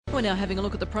We're now having a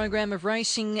look at the program of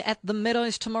racing at the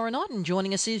Meadows tomorrow night, and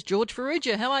joining us is George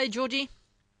Farrugia. How are you, Georgie?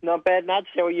 Not bad, Nuts.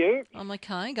 How are you? I'm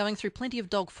okay, going through plenty of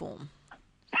dog form.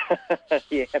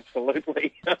 Yeah,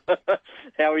 absolutely.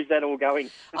 How is that all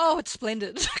going? Oh, it's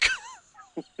splendid.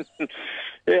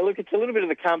 Yeah, look, it's a little bit of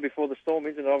the calm before the storm,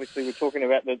 isn't it? Obviously, we're talking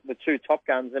about the two top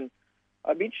guns, and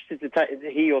I'd be interested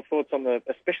to hear your thoughts on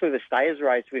especially the Stayers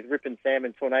race with Rip and Sam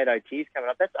and Tornado Tears coming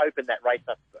up. That's opened that race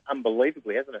up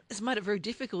unbelievably, hasn't it? It's made it very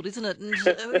difficult, isn't it? And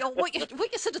what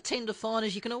you sort of tend to find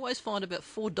is you can always find about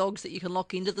 4 dogs that you can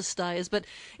lock into the Stayers, but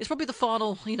it's probably the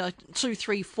final, 2,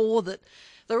 3, 4 that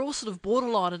they're all sort of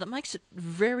borderline, and it makes it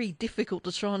very difficult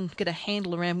to try and get a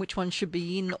handle around which one should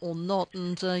be in or not.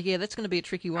 And that's going to be a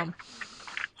tricky one.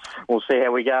 We'll see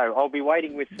how we go. I'll be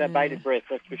waiting with bated breath,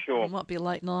 that's for sure. It might be a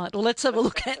late night. Well, let's have a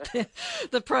look at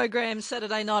the program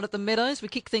Saturday night at the Meadows. We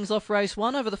kick things off race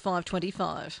 1 over the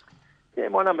 5:25. Yeah,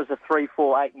 my numbers are 3,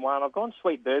 4, 8 and 1. I've gone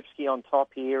Sweet Burbsky on top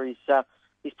here.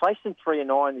 He's placed in 3 and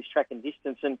 9 this track and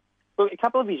distance. And look, a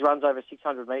couple of his runs over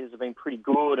 600 metres have been pretty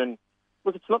good. And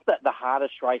look, it's not the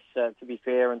hardest race, to be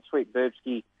fair. And Sweet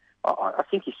Burbsky, I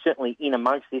think he's certainly in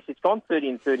amongst this. It's gone 30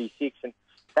 and 36, and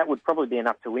that would probably be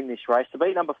enough to win this race. To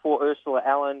beat number 4, Ursula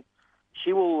Allen,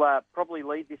 she will probably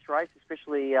lead this race,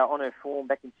 especially on her form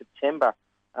back in September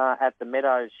at the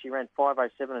Meadows. She ran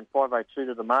 5:07 and 5:02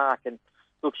 to the mark. And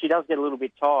look, she does get a little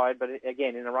bit tired, but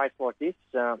again, in a race like this,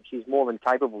 she's more than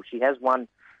capable. She has won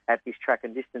at this track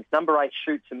and distance. Number 8,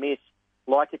 Shoot to Miss,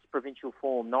 like its provincial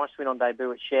form. Nice win on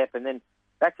debut at Shep, and then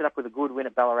backed it up with a good win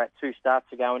at Ballarat 2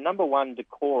 starts ago. And number 1,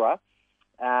 Decora,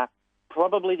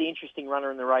 probably the interesting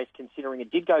runner in the race, considering it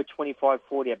did go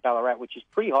 25:40 at Ballarat, which is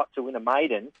pretty hot to win a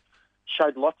maiden.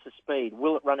 Showed lots of speed.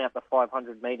 Will it run out the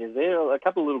 500 metres? There are a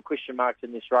couple of little question marks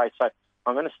in this race, so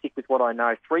I'm going to stick with what I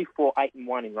know. 3, 4, 8 and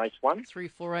 1 in race 1. 3,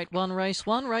 4, 8, 1, race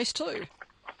 1, race 2.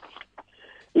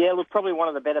 Yeah, look, probably one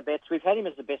of the better bets. We've had him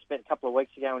as the best bet a couple of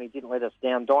weeks ago, and he didn't let us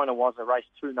down. Dinah was a race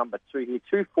 2, number 2 here.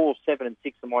 2, 4, 7 and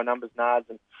 6 are my numbers, Nards.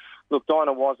 And look,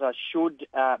 Dinah Wazza should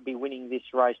be winning this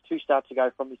race. 2 starts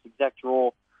ago from this exact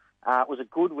draw. It was a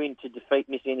good win to defeat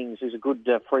Miss Innings, who's a good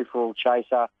free-for-all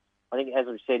chaser. I think, as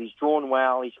I've said, he's drawn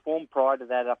well. He's formed prior to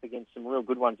that up against some real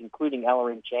good ones, including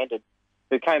Ella Enchanted,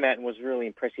 who came out and was really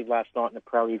impressive last night in the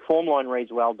Prelude. Form line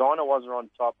reads well. Dinah Wazza on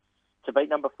top. To beat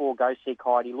number 4, Go Seek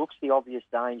Heidi, looks the obvious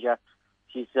danger.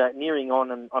 She's nearing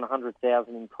on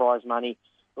 100,000 in prize money.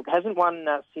 Look, hasn't won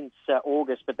since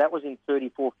August, but that was in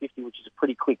 34.50, which is a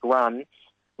pretty quick run.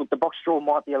 Look, the box draw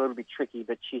might be a little bit tricky,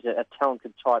 but she's a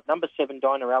talented type. Number 7,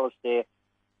 Dinah Alistair,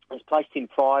 has placed in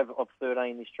 5 of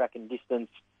 13 this track and distance,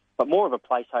 but more of a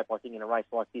place hope, I think, in a race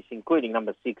like this, including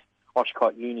number 6,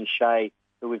 Oshkosh Uni Shea,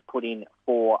 who we've put in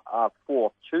for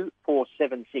 2, 4,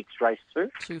 7, 6, race 2.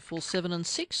 2, 4, 7 and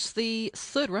 6. The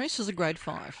third race is a grade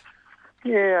 5.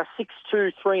 Yeah, 6,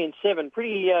 2, 3 and 7.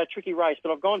 Pretty tricky race,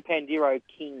 but I've gone Pandero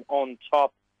King on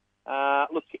top.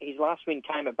 Look, his last win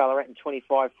came at Ballarat in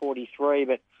 25:43,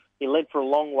 but he led for a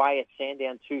long way at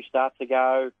Sandown 2 starts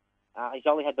ago. He's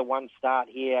only had the 1 start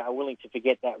here. I'm willing to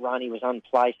forget that run. He was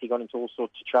unplaced. He got into all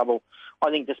sorts of trouble.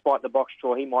 I think despite the box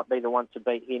draw, he might be the one to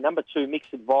beat here. Number 2,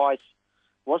 Mixed Advice,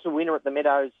 was a winner at the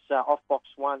Meadows off box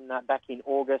 1 back in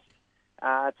August.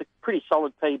 It's a pretty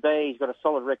solid PB. He's got a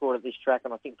solid record at this track,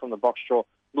 and I think from the box draw,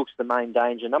 looks the main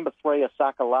danger. Number 3,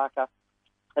 Osaka Laka,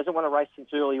 hasn't won a race since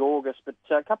early August, but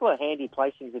a couple of handy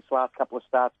placings its last couple of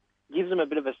starts. Gives him a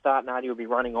bit of a start, Nadia will be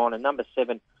running on. And number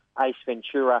 7, Ace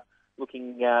Ventura,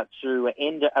 looking to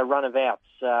end a run of outs.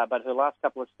 But his last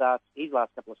couple of starts,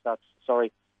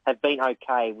 have been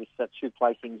okay with 2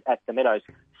 placings at the Meadows.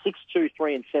 6, 2,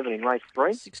 3 and 7 in race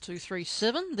 3. 6, 2, 3,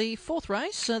 7. The fourth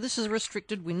race, this is a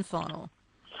restricted win final.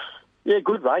 Yeah,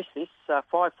 good race this. 5,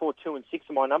 4, 2 and 6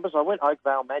 are my numbers. I went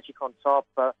Oakvale Magic on top.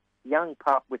 Young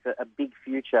pup with a big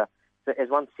future. So has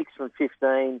won 6 from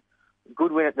 15.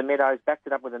 Good win at the Meadows. Backed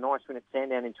it up with a nice win at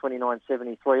Sandown in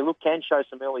 29.73. Look, can show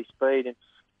some early speed. And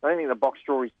I don't think the box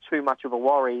draw is too much of a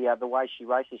worry. The way she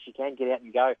races, she can get out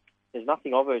and go. There's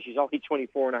nothing of her. She's only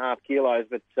 24.5 kilos,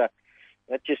 but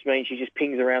that just means she just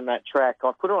pings around that track.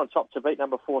 I've put her on top to beat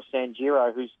number 4,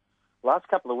 Sanjiro, whose last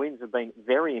couple of wins have been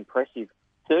very impressive.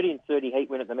 30 and 30 heat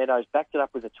win at the Meadows. Backed it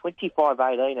up with a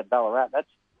 25.18 at Ballarat. That's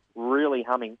really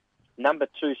humming. Number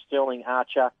 2, Sterling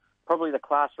Archer, probably the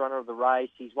class runner of the race.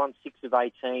 He's won 6 of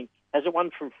 18. Hasn't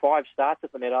won from 5 starts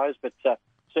at the Meadows, but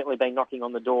certainly been knocking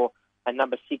on the door. And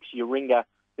number 6, Uringa,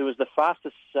 who was the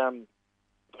fastest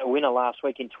winner last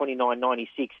week in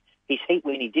 29.96. His heat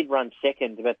win, he did run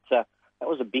second, but that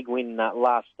was a big win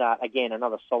last start. Again,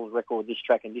 another solid record this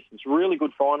track and distance. Really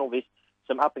good final this.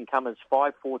 some up-and-comers,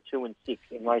 5, 4, 2 and 6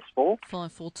 in race 4.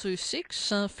 5, 4, 2,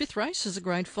 6. Fifth race is a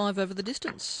grade 5 over the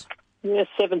distance. Yeah,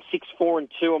 7, 6, 4 and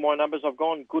 2 are my numbers. I've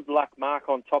gone Good Luck Mark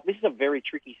on top. This is a very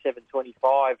tricky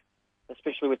 7.25,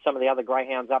 especially with some of the other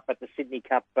greyhounds up at the Sydney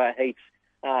Cup heats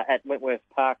at Wentworth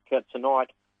Park tonight.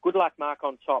 Good Luck Mark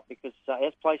on top because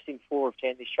as placed in 4 of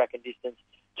 10 this track and distance.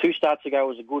 2 starts ago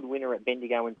was a good winner at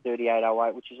Bendigo in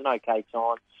 38.08, which is an okay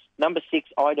time. Number 6,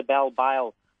 Ida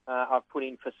Bale, I've put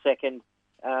in for second.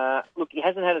 Look, he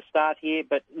hasn't had a start here,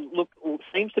 but look,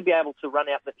 seems to be able to run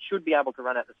out. Should be able to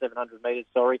run out the 700 metres.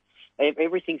 Sorry,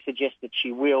 everything suggests that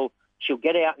she will. She'll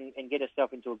get out and get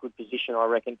herself into a good position, I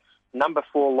reckon. Number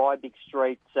 4, Liebig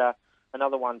Street,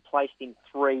 another one placed in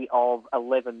 3 of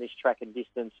 11 this track and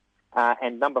distance,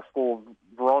 and number 4,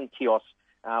 Brontios,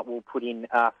 will put in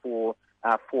for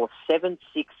 7,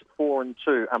 6, 4 and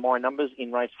 2 are my numbers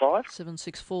in race 5. 7,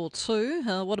 6, 4,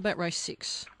 2. What about race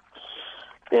 6?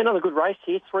 Yeah, another good race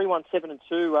here. 3, 1, 7 and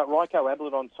 2. Ryko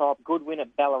Ablett on top. Good win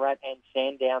at Ballarat and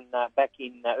Sandown back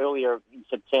in earlier in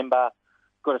September.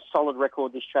 Got a solid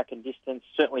record this track and distance.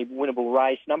 Certainly winnable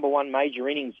race. Number 1, Major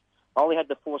Innings. Only had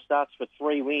the 4 starts for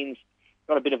 3 wins.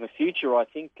 Got a bit of a future, I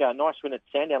think. Nice win at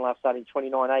Sandown last start in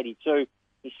 29.82.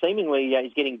 He seemingly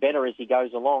is getting better as he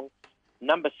goes along.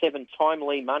 Number 7,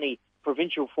 Timely Money.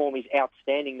 Provincial form is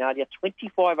outstanding, Nadia.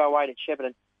 25.08 at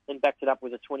Shepparton, then backed it up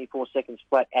with a 24 seconds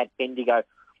flat at Bendigo.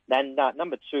 And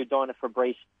number 2, Dinah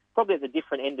Fabrice, probably at the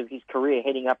different end of his career,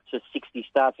 heading up to 60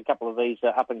 starts. A couple of these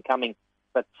are up and coming,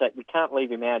 but we can't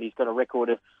leave him out. He's got a record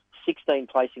of 16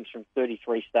 placings from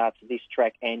 33 starts this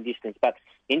track and distance. But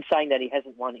in saying that, he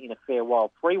hasn't won in a fair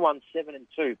while. 3, 1, 7 and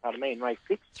 2, pardon me, in race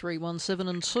 6. 3, 1, 7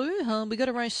 and 2. We go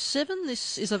to race 7.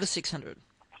 This is over 600.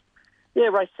 Yeah,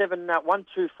 race 7, 1,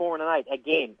 2, 4 and an 8.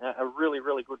 Again, a really,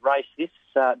 really good race. This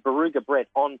Farrugia Brett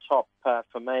on top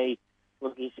for me.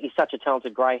 Look, he's such a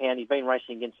talented greyhound. He's been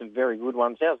racing against some very good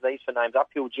ones. How's these for names?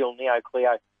 Uphill Jill, Neo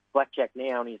Cleo, Blackjack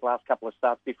Now in his last couple of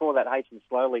starts. Before that, Hasten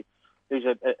Slowly, who's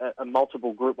a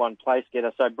multiple Group 1 place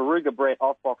getter. So Farrugia Brett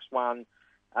off box 1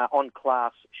 on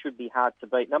class should be hard to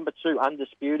beat. Number 2,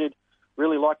 Undisputed.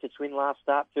 Really liked its win last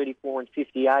start, 34 and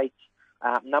 58.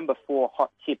 Number 4,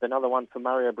 Hot Tip, another one for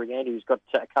Mario Brigandi, who's got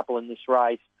a couple in this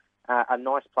race. A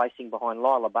nice placing behind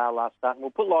Lila Bale last start. And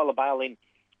we'll put Lila Bale in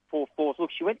 4-4.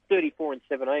 Look, she went 34 and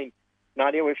 17.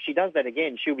 Nadia, if she does that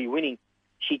again, she'll be winning.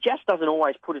 She just doesn't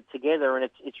always put it together, and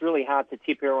it's really hard to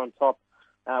tip her on top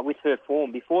with her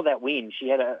form. Before that win, she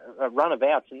had a run of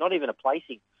outs and not even a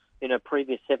placing in her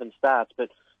previous 7 starts. But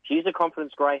she's a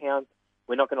confidence greyhound.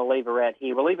 We're not going to leave her out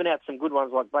here. We're leaving out some good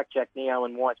ones like Blackjack Neo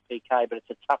and White's PK, but it's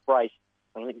a tough race.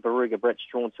 I think Farrugia Brett's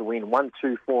drawn to win. 1,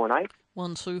 2, 4 and 8.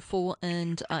 1, 2, 4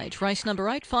 and 8. Race number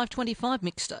 8, 5.25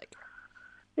 mixed stake.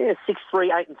 Yeah, 6,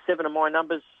 3, 8 and 7 are my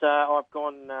numbers. I've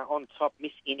gone on top,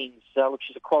 Miss Innings. Look,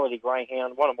 she's a quality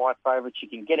greyhound, one of my favourites. She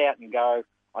can get out and go.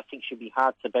 I think she'll be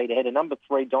hard to beat ahead of number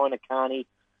 3, Dinah Carney,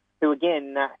 who,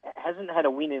 again, hasn't had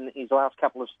a win in his last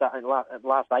couple of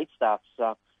last 8 starts,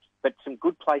 but some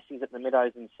good placings at the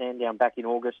Meadows and Sandown back in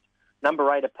August. Number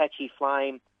 8, Apache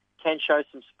Flame, can show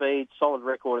some speed, solid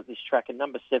record at this track. And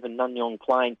number 7, Nunyon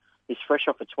Plain, is fresh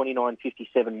off a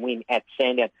 29.57 win at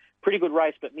Sandown. Pretty good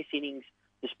race, but Miss Innings,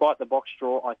 despite the box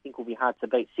draw, I think will be hard to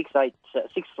beat. 6,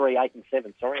 3, 8 and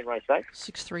 7, in race 8.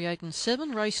 6, 3, 8 and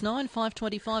 7. Race 9,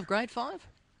 5.25, grade 5.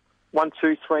 1,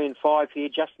 2, 3 and 5 here.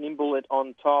 Just Nimble it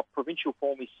on top. Provincial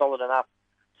form is solid enough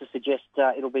to suggest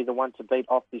it'll be the one to beat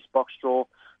off this box draw.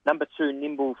 Number 2,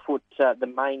 Nimblefoot, the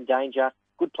main danger.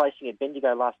 Good placing at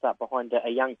Bendigo last start behind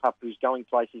a young pup who's going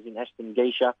places in Aston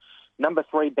Geisha. Number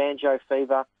 3, Banjo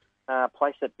Fever,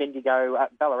 placed at Bendigo,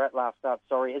 at Ballarat last start,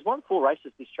 has won 4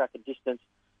 races this track and distance.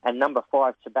 And number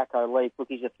 5, Tobacco Leaf. Look,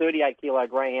 he's a 38-kilo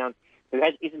greyhound who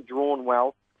isn't drawn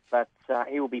well, but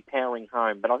he will be powering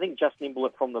home. But I think just Nimble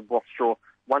it from the box draw.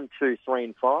 1, 2, 3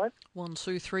 and 5. 1,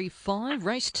 2, 3, 5.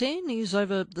 Race 10 is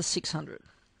over the 600.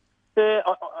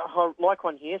 I like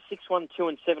one here, 6, 1, 2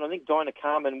 and 7. I think Dinah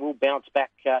Carmen will bounce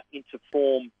back into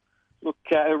form. Look,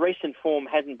 her recent form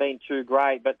hasn't been too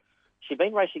great, but she's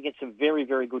been racing against some very,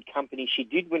 very good company. She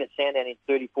did win at Sandown in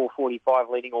 34.45,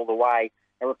 leading all the way.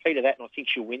 A repeat of that, and I think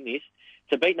she'll win this.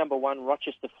 To beat number 1,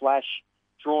 Rochester Flash,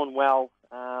 drawn well.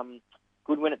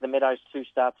 Good win at the Meadows 2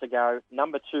 starts ago.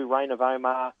 Number 2, Reign of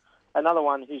Omar. Another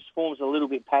one whose form's a little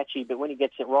bit patchy, but when he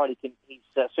gets it right, he's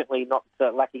certainly not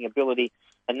lacking ability.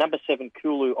 And number 7,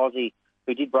 Kulu Aussie,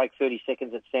 who did break 30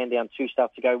 seconds at Sandown 2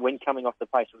 starts ago. When coming off the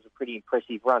pace, it was a pretty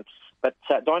impressive run. But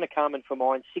Dinah Carmen for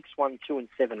mine, 6, 1, 2 and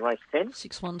 7, race 10.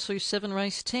 6, 1, 2, 7,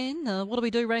 race 10. What do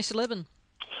we do, race 11?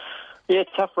 Yeah,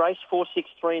 tough race, 4, 6,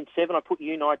 3 and 7. I put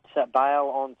Unite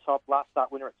Bale on top. Last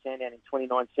start winner at Sandown in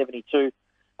 29.72.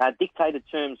 Dictated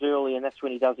terms early, and that's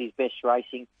when he does his best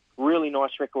racing. Really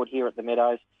nice record here at the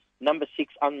Meadows. Number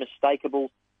 6,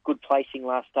 Unmistakable. Good placing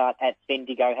last start at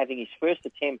Bendigo, having his first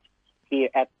attempt here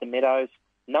at the Meadows.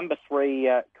 Number 3,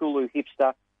 Kulu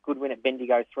Hipster. Good win at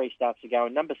Bendigo 3 starts ago.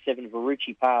 And number 7,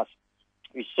 Verrucci Pass,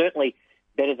 who's certainly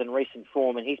better than recent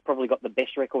form, and he's probably got the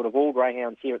best record of all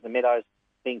greyhounds here at the Meadows,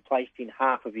 being placed in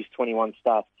half of his 21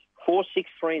 starts. 4, 6,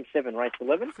 3 and 7, race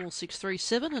 11. 4, 6, 3,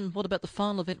 7. And what about the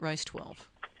final event, race 12?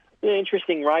 Yeah,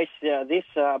 interesting race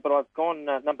but I've gone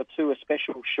number 2, a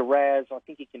special Shiraz. I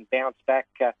think he can bounce back.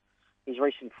 His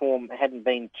recent form hadn't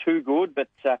been too good, but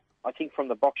I think from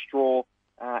the box draw,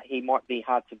 he might be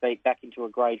hard to beat back into a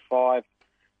grade 5.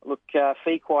 Look,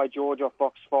 Fequai George off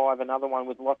box 5, another one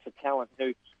with lots of talent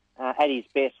who, at his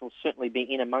best, will certainly be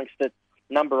in amongst it.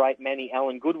 Number 8, Manny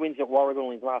Allen, good wins at Warragul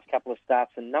in his last couple of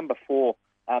starts. And number 4,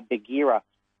 Bagheera,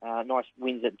 nice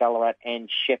wins at Ballarat and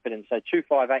Shepparton. So 2,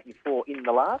 5, 8 and 4 in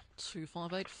the last. 2,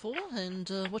 5, 8, 4. And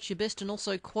what's your best and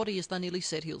also quaddie as they nearly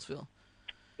set, Hillsville?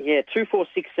 Yeah, 2, 4,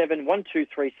 6, 7, 1, 2,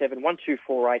 3, 7, 1, 2,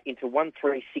 4, 8 into 1,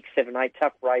 3, 6, 7, 8.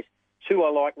 Tough race. 2 I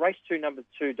like. Race 2, number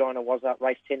 2, Dinah Was Up.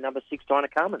 Race 10, number 6, Dinah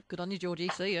Carmen. Good on you, Georgie.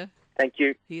 See ya. Thank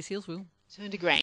you. Here's Hillsville. Turn to green.